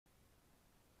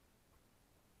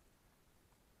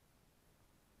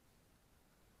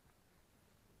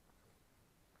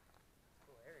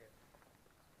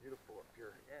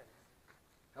gear. Yes.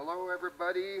 Hello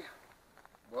everybody,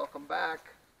 welcome back.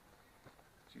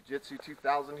 Jiu-Jitsu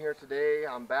 2000 here today.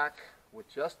 I'm back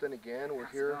with Justin again. We're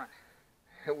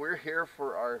here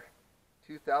for our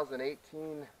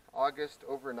 2018 August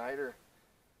overnighter.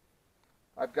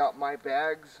 I've got my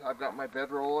bags, I've got my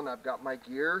bedroll, and I've got my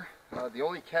gear. The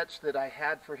only catch that I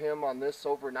had for him on this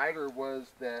overnighter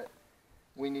was that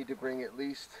we need to bring at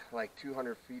least like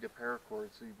 200 feet of paracord.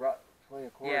 So you brought plenty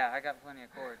of cord? Yeah, I got plenty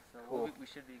of cord, so cool. we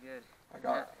should be good.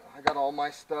 I got all my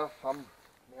stuff. I'm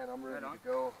ready to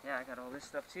go. Yeah, I got all this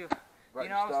stuff too. Brought you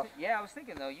know, stuff? I was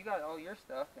thinking though, you got all your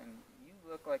stuff, and you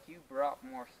look like you brought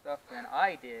more stuff than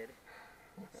I did.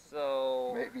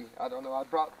 So maybe, I don't know. I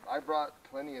brought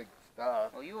plenty of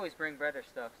stuff. Well, you always bring better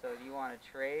stuff. So do you want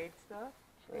to trade stuff?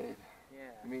 Trade?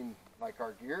 Yeah. You mean like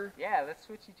our gear? Yeah, let's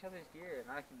switch each other's gear,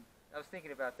 and I was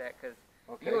thinking about that because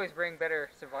okay. you always bring better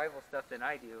survival stuff than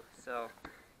I do. So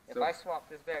if I swap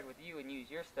this bag with you and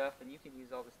use your stuff, then you can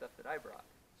use all the stuff that I brought.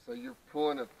 So you're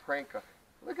pulling a prank.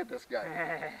 Look at this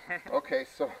guy. Okay,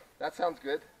 so that sounds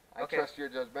good. I trust your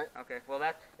judgment. Okay, well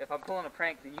if I'm pulling a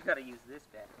prank, then you got to use this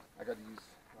bag. I got to use.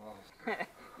 Oh.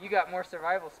 You got more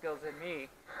survival skills than me,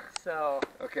 so.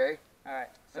 Okay. All right.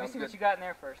 Let me see good. what you got in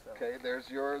there first, though. Okay, there's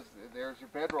yours. There's your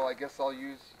bedroll. I guess I'll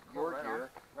use your gear.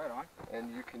 Right on.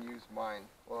 And you can use mine.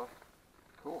 Well,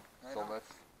 cool. Right so on. let's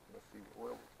see.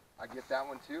 Will I get that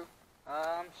one too?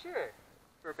 Sure.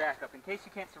 For backup, in case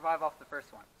you can't survive off the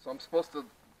first one. So I'm supposed to.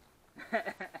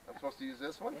 I'm supposed to use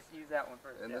this one? Let's use that one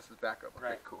first. And this is backup. Okay,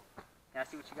 right. Cool. Can I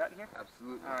see what you got in here?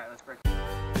 Absolutely. All right, let's break.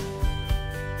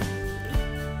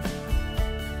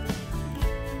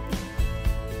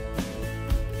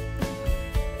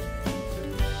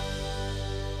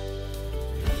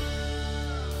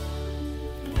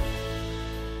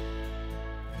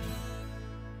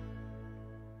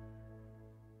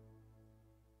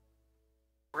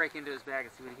 Break into his bag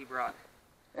and see what he brought.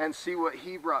 And see what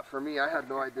he brought for me. I had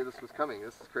no idea this was coming.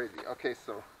 This is crazy. Okay,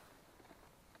 so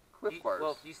Cliff bars.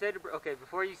 Well, you said okay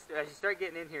before as you start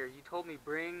getting in here. You told me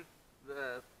bring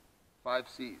the 5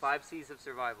 C's. 5 C's of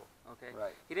survival. Okay.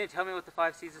 Right. He didn't tell me what the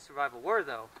 5 C's of survival were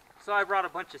though, so I brought a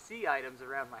bunch of C items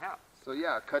around my house. So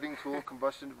yeah, cutting tool,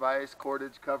 combustion device,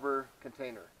 cordage, cover,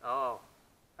 container. Oh,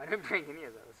 I didn't bring any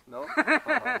of those. No?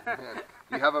 Oh, man.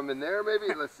 You have them in there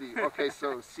maybe? Let's see. Okay,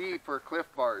 so C for Cliff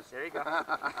bars. There you go.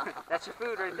 That's your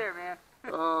food right there, man.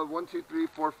 1, 2, 3,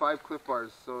 4, 5 Cliff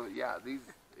bars. So yeah,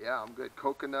 I'm good.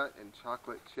 Coconut and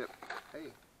chocolate chip.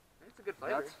 Hey. It's a good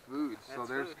flavor. That's food, so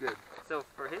there's food. good. So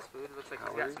for his food, it looks like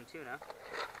he's got some tuna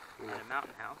and a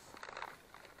mountain house.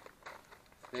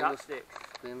 Chopsticks.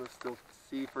 Stainless steel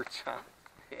C for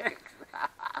chopsticks.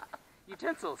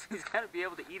 Utensils. He's got to be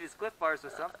able to eat his Cliff bars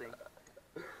with something.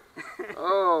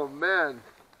 Oh man.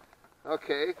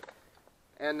 Okay.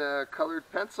 And colored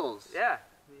pencils. Yeah,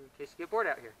 in case you get bored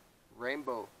out here.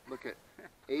 Rainbow. Look at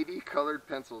 80 colored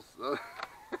pencils.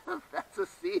 That's a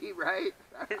C, right?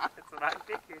 That's what I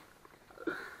figured.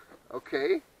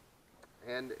 Okay.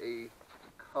 And a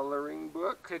coloring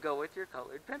book. To go with your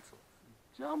colored pencils.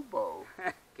 Jumbo.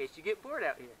 In case you get bored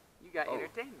out here. You got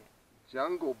entertainment.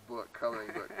 Jungle book, coloring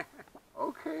book.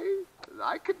 Okay.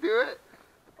 I could do it.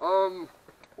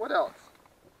 What else?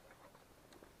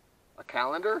 A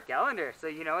calendar? Calendar, so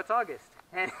you know it's August.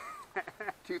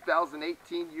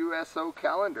 2018 USO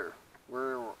calendar.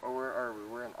 Where are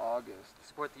we? We're in August.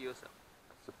 Support the USO.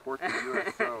 Support the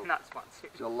USO. Not sponsored.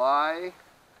 July,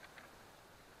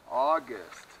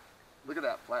 August. Look at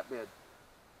that flatbed.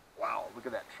 Wow, look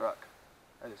at that truck.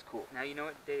 That is cool. Now you know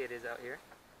what day it is out here.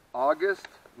 August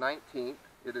 19th.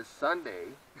 It is Sunday.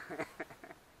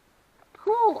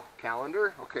 Cool.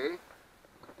 Calendar. Okay.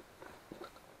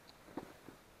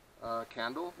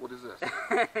 Candle. What is this?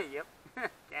 Yep.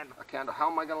 Candle. A candle. How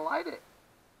am I going to light it?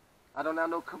 I don't have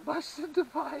no combustion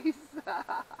device.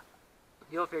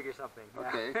 You'll figure something.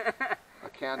 Okay. A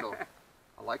candle.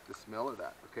 I like the smell of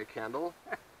that. Okay, candle.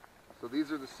 So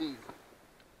these are the C's.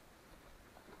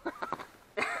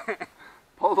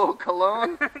 Polo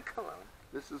cologne. Cologne.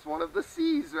 This is one of the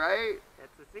C's, right?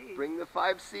 That's the C. Bring the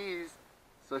 5 C's.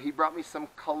 So he brought me some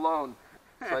cologne.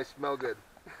 So I smell good.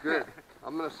 Good.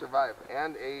 I'm going to survive.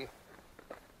 And a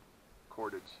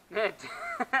cordage.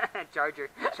 Charger.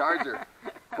 Charger.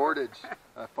 Cordage.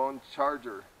 A phone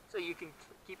charger. So you can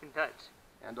keep in touch.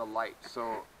 And a light.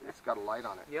 So it's got a light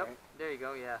on it. Yep. Right? There you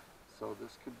go, yeah. So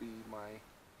this could be my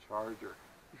charger.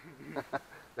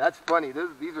 That's funny.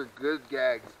 These are good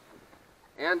gags.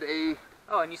 And a...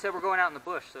 Oh, and you said we're going out in the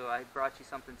bush, so I brought you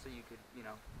something so you could, you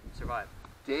know, survive.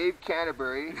 Dave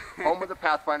Canterbury, home of the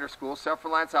Pathfinder School,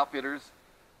 Self-Reliance Outfitters,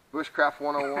 Bushcraft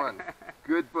 101.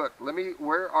 Good book.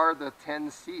 Where are the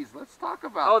 10 C's? Let's talk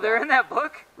about that. Oh, they're in that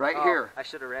book? Right Oh, here. I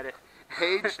should have read it.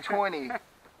 Page 20.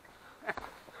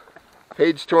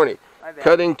 Page 20. My bad.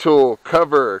 Cutting tool,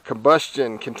 cover,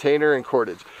 combustion, container, and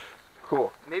cordage.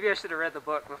 Cool. Maybe I should have read the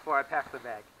book before I packed the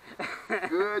bag.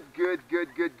 Good, good, good,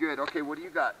 good, good. Okay, what do you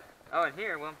got? Oh, and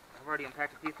here, well, I've already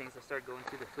unpacked a few things. I started going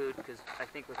through the food because I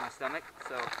think with my stomach,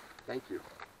 so. Thank you.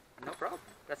 No problem.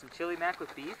 Got some chili mac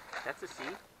with beef. That's a C.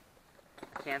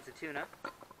 Cans of tuna.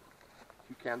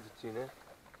 2 cans of tuna.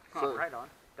 Oh, right on.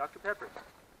 Dr. Pepper.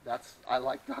 I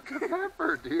like Dr.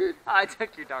 Pepper, dude. I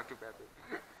took your Dr.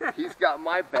 Pepper. He's got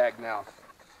my bag now.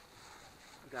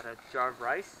 Got a jar of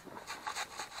rice.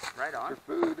 Right on. For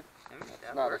food.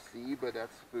 That's not a C, but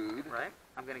that's food. Right.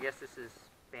 I'm going to guess this is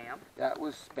Spam. That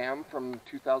was Spam from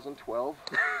 2012.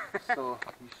 So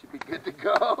you should be good to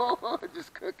go.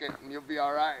 Just cook it and you'll be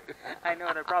all right. I know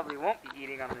what I probably won't be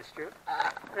eating on this trip.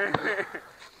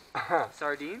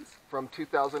 Sardines? From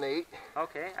 2008.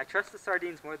 Okay. I trust the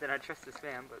sardines more than I trust the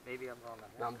Spam, but maybe I'm wrong on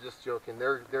that. No, I'm just joking.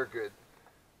 They're good.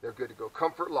 They're good to go.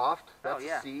 Comfort Loft. That's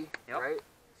a C, yep. right?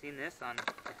 Seen this on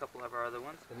a couple of our other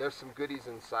ones. And there's some goodies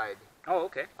inside. Oh,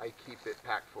 okay. I keep it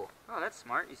packed full. Oh, that's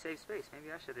smart. You save space.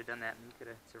 Maybe I should have done that and you could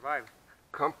have survived.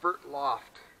 Comfort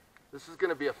Loft. This is going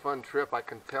to be a fun trip, I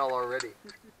can tell already.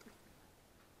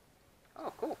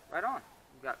 Oh, cool. Right on.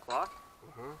 You got cloth.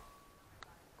 Mm-hmm.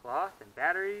 Cloth and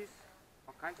batteries.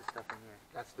 All kinds of stuff in here.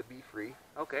 That's the BeFree.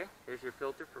 Okay. There's your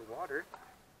filter for water.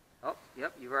 Oh,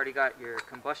 yep. You've already got your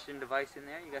combustion device in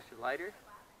there. You got your lighter,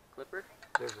 clipper.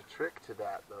 There's a trick to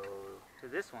that, though. To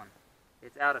this one.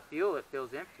 It's out of fuel. It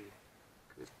feels empty.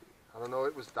 Could be. I don't know.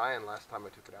 It was dying last time I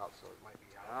took it out, so it might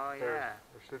be out. Oh, yeah.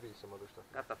 There should be some other stuff.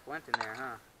 Got the flint in there,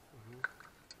 huh? Mm-hmm.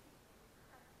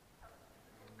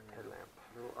 Headlamp.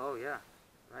 Oh, yeah.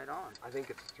 Right on. I think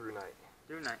it's through night.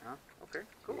 Through night, huh? Okay,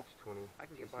 cool. Page 20. I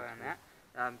can get by on that.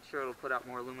 I'm sure it'll put out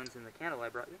more lumens than the candle I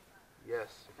brought you.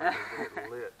 Yes, if I can get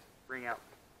it lit. Bring out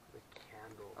the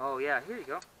candle. Oh, yeah. Here you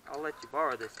go. I'll let you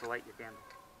borrow this to light your candle.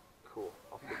 Cool.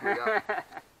 I'll figure it out.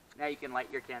 Now you can light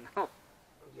your candle.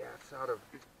 Yeah, it's out of...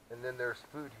 And then there's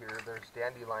food here. There's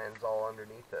dandelions all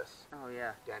underneath this. Oh,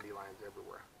 yeah. Dandelions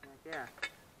everywhere. Heck yeah.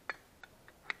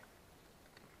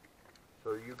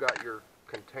 So you got your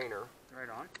container. Right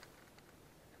on.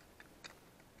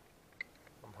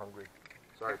 I'm hungry.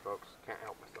 Sorry, folks. Can't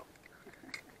help myself.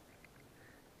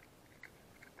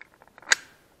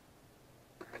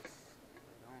 Nice.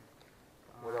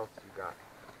 What else you got?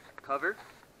 Cover.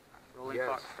 Rolling Yes.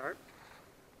 Fox Tarp.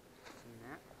 Seen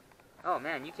that? Oh,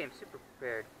 man, you came super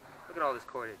prepared. Look at all this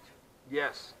cordage.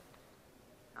 Yes.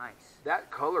 Nice.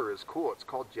 That color is cool. It's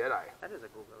called Jedi. That is a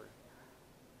cool color.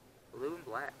 Blue and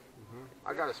black. Mm-hmm.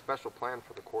 I got a special plan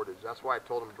for the cordage. That's why I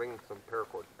told him to bring some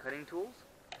paracord. Cutting tools.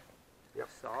 Yep.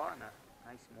 A saw and a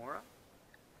nice Mora.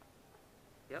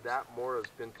 Yep. That Mora's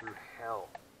been through hell.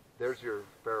 There's your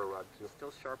ferro rod too.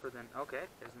 Still sharper than... Okay,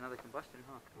 there's another combustion,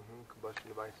 huh? Mm-hmm. Combustion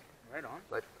device. Right on.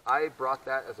 Like I brought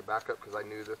that as a backup because I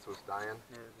knew this was dying.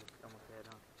 Yeah, it's almost dead,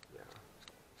 huh? Yeah.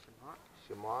 Shimog.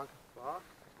 Shimog. Cloth.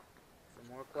 Some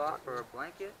more cloth for a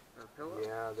blanket or a pillow.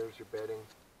 Yeah, there's your bedding.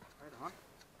 Right on.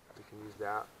 You can use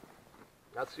that.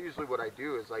 That's usually what I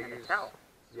do is I And use... a towel.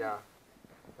 Yeah.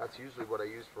 That's usually what I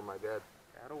use for my bed.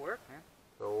 That'll work, man.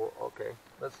 So, okay.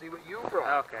 Let's see what you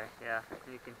brought. Okay, yeah.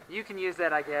 You can use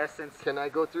that, I guess, since... Can I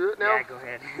go through it now? Yeah, go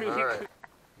ahead. All right.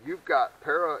 You've got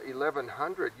Para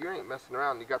 1100. You ain't messing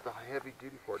around. You got the heavy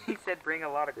duty cord. He said bring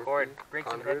a lot of 50, cord. Bring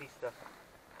some 100. heavy stuff.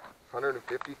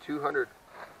 150, 200.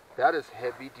 That is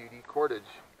heavy duty cordage.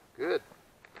 Good.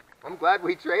 I'm glad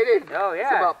we traded. Oh, yeah.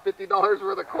 It's about $50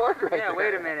 worth of cord right there. Yeah,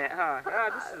 wait a minute, huh? Oh,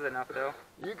 this is enough, though.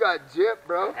 You got jip,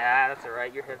 bro. Ah, that's all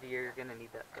right. You're heavier. You're going to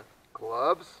need that stuff.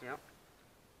 Gloves. Yep.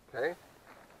 Okay.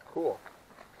 Cool.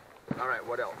 All right,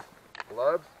 what else?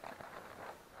 Gloves.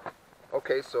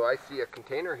 Okay, so I see a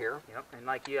container here. Yep, and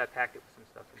like you, I packed it with some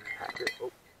stuff in there. Pack it.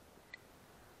 Oh,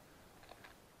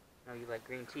 No, you like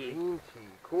green tea. green tea.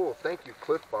 Cool. Thank you.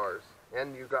 Cliff bars.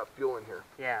 And you got fuel in here.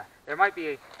 Yeah, there might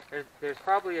be there's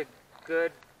probably a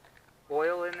good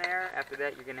oil in there. After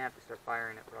that, you're gonna have to start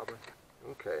firing it probably.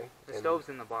 Okay. The And- stove's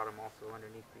in the bottom also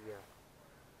underneath the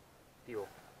fuel.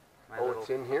 My Oh, little, it's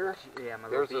in here? Yeah, my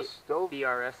There's little a stove?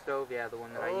 BRS stove. Yeah, the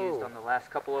one that I used Oh. on the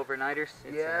last couple overnighters. It's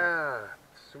in there. Yeah.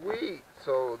 Sweet.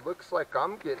 So it looks like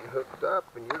I'm getting hooked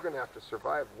up and you're going to have to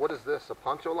survive. What is this? A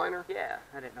poncho liner? Yeah,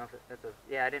 I didn't know if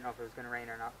I didn't know if it was gonna rain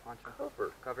or not. Poncho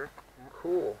cover. Yeah.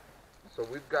 Cool. So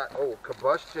we've got,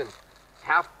 combustion.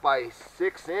 1/2 by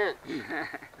 6 inch.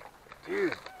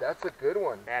 Dude, that's a good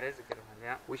one. That is a good one.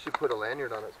 Yeah. We should put a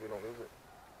lanyard on it so we don't lose it.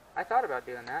 I thought about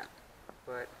doing that,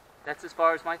 but that's as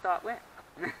far as my thought went.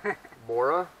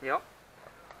 Mora. Yep.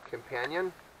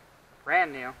 Companion.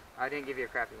 Brand new. I didn't give you a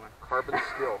crappy one. Carbon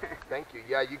steel. Thank you.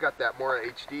 Yeah, you got that Mora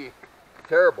HD.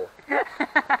 Terrible.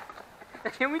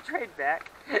 Can we trade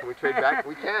back? Can we trade back?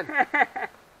 We can.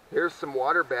 Here's some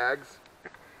water bags.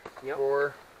 Yep.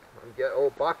 For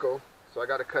Baco. So I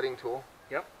got a cutting tool.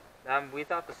 Yep. We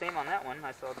thought the same on that one.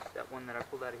 I saw that one that I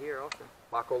pulled out of here also.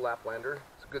 Baco Laplander.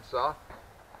 It's a good saw.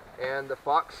 And the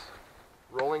Fox,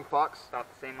 rolling Fox. Thought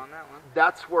the same on that one.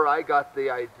 That's where I got the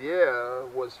idea,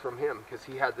 was from him, because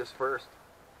he had this first.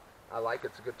 I like it.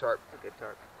 It's a good tarp. It's a good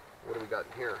tarp. What do we got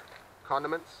in here?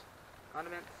 Condiments.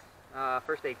 Condiments.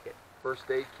 First aid kit. First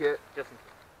aid kit. Just in case.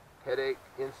 Headache,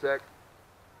 insect.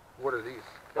 What are these?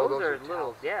 Those are little,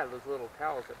 towels. Yeah, those little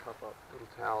towels that pop up. Little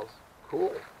towels.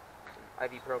 Cool.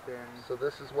 Ibuprofen. So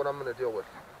this is what I'm going to deal with.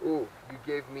 Ooh, you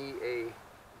gave me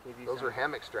those are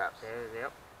hammock straps.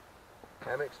 Yep.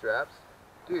 Hammock straps.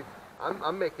 Dude,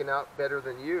 I'm making out better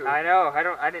than you. I know.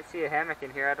 I didn't see a hammock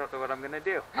in here. I don't know what I'm going to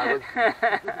do.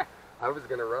 I was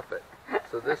going to rough it.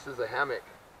 So this is a hammock.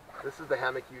 This is the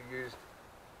hammock you used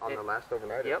on the last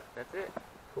overnight. Yep, that's it.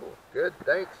 Cool. Good.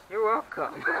 Thanks. You're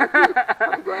welcome.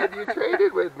 I'm glad you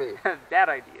traded with me. Bad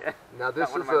idea. Now this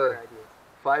is a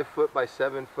 5 foot by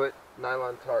 7 foot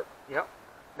nylon tarp. Yep.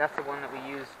 That's the one that we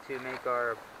used to make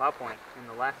our plow point in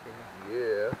the last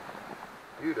video. Yeah.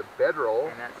 Dude, a bedroll.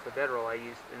 And that's the bedroll I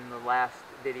used in the last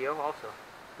video also.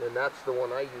 And that's the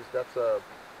one I used. That's a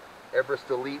Everest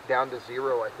Elite down to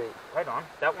 0, I think. Right on.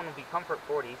 That one will be Comfort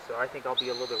 40, so I think I'll be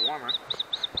a little bit warmer.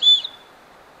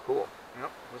 Cool.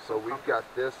 Yep. So we've got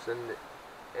this,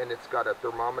 and it's got a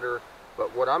thermometer.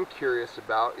 But what I'm curious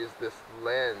about is this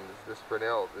lens, this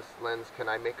Fresnel. This lens, can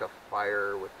I make a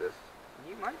fire with this?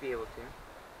 You might be able to.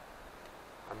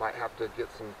 I might have to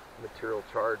get some material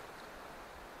charred.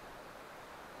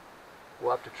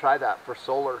 We'll have to try that for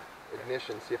solar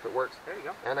ignition, see if it works. There you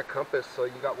go. And a compass, so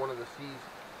you got one of the C's.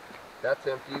 That's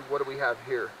empty. What do we have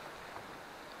here?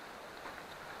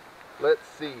 Let's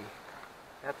see.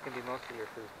 That's going to be most of your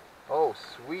food. Oh,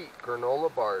 sweet.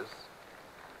 Granola bars.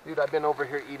 Dude, I've been over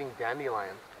here eating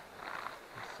dandelion.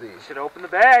 Let's see. You should open the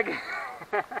bag.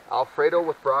 Alfredo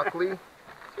with broccoli.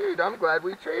 Dude, I'm glad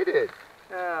we traded.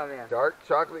 Oh, man. Dark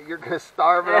chocolate. You're going to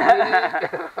starve it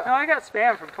up. No, I got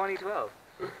Spam from 2012.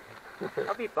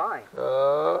 I'll be fine.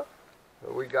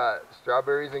 We got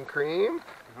strawberries and cream.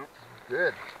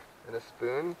 Good. And a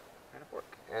spoon. And a fork.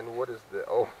 And what is the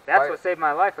That's what saved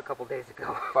my life a couple days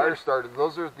ago. Fire starters.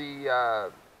 Those are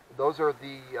the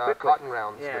cotton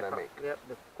rounds that I make. Yep,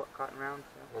 the cotton rounds.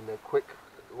 Yeah. And the quick,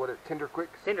 Tinder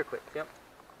Quicks? Tinder Quicks, yep.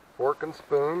 Fork and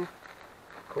spoon.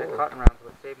 Cool. That cotton rounds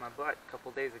what saved my butt a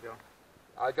couple days ago.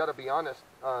 I gotta be honest,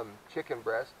 chicken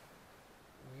breast,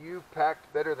 you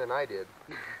packed better than I did.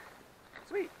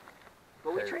 Sweet.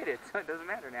 But we traded, so it doesn't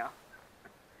matter now.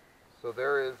 So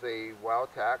there is a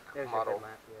WowTac model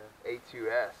Lamp, yeah.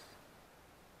 A2S. A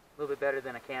little bit better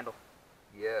than a candle.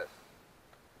 Yes.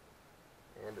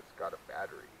 And it's got a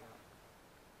battery.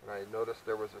 And I noticed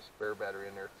there was a spare battery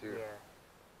in there too. Yeah.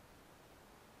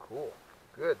 Cool.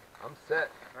 Good. I'm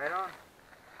set. Right on.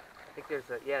 I think there's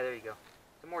there you go.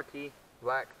 Some more tea.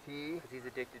 Black tea. Because he's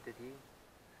addicted to tea.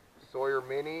 Sawyer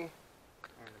Mini.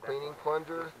 Cleaning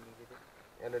plunger.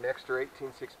 And an extra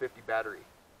 18650 battery.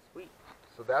 Sweet.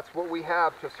 So that's what we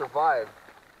have to survive.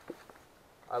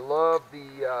 I love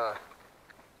the,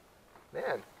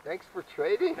 man, thanks for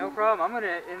trading. No problem. I'm going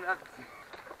to,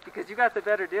 because you got the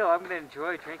better deal, I'm going to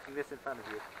enjoy drinking this in front of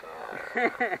you.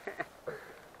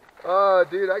 Oh,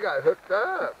 dude, I got hooked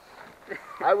up.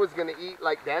 I was going to eat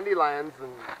like dandelions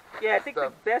and yeah, I think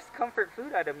the best comfort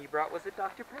food item you brought was a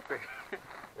Dr. Pepper.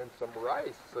 And some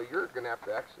rice, so you're going to have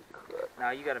to actually cook. No,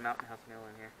 you got a Mountain House meal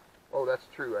in here. Oh, that's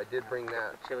true. I did bring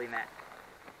that. Chili Mac.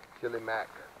 Chili Mac.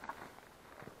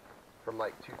 From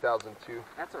like 2002.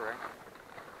 That's alright.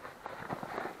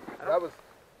 That was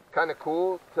kind of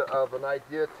cool of an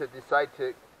idea to decide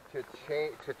to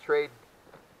trade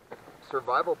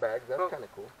survival bags. That's kind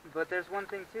of cool. But there's one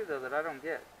thing too though that I don't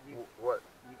get. What?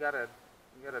 You got a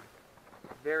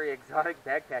very exotic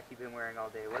backpack you've been wearing all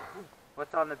day.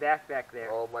 What's on the backpack there?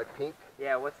 Oh, my pink?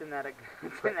 Yeah, what's in that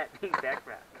pink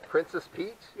backpack? Princess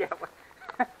Peach? Yeah,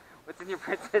 what's in your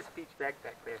Princess Peach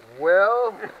backpack there?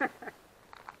 Well,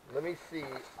 let me see.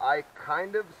 I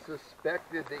kind of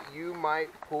suspected that you might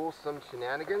pull some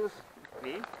shenanigans.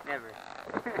 Me? Never.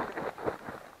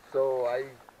 So I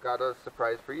got a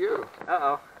surprise for you.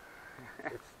 Uh-oh.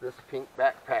 It's this pink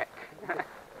backpack.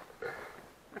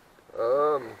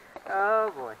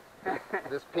 Oh boy.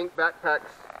 This pink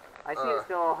backpack's I see it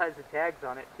still all has the tags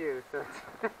on it too, so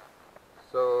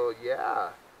so yeah.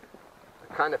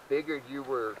 I kind of figured you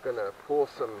were gonna pull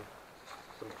some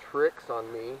some tricks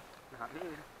on me. Not me.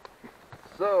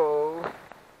 So,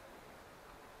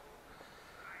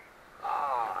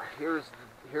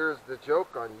 here's the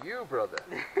joke on you, brother.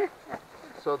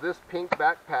 So this pink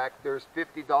backpack, there's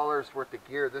 $50 worth of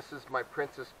gear. This is my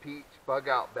Princess Peach bug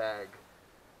out bag.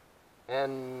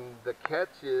 And the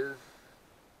catch is,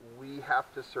 we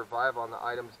have to survive on the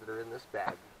items that are in this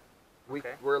bag.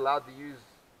 We're allowed to use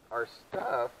our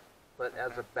stuff, but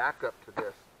as a backup to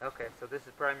this. Okay, so this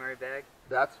is primary bag?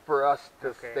 That's for us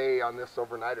to stay on this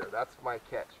overnighter. That's my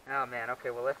catch. Oh man, okay,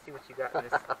 well let's see what you got in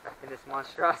this in this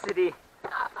monstrosity.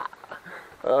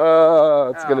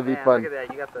 Oh, it's gonna be fun. Look at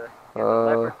that, you got the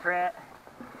leopard print.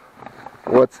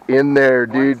 What's in there,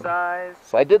 dude? One size.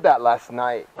 So I did that last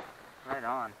night. Right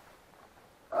on.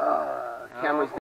 Camera's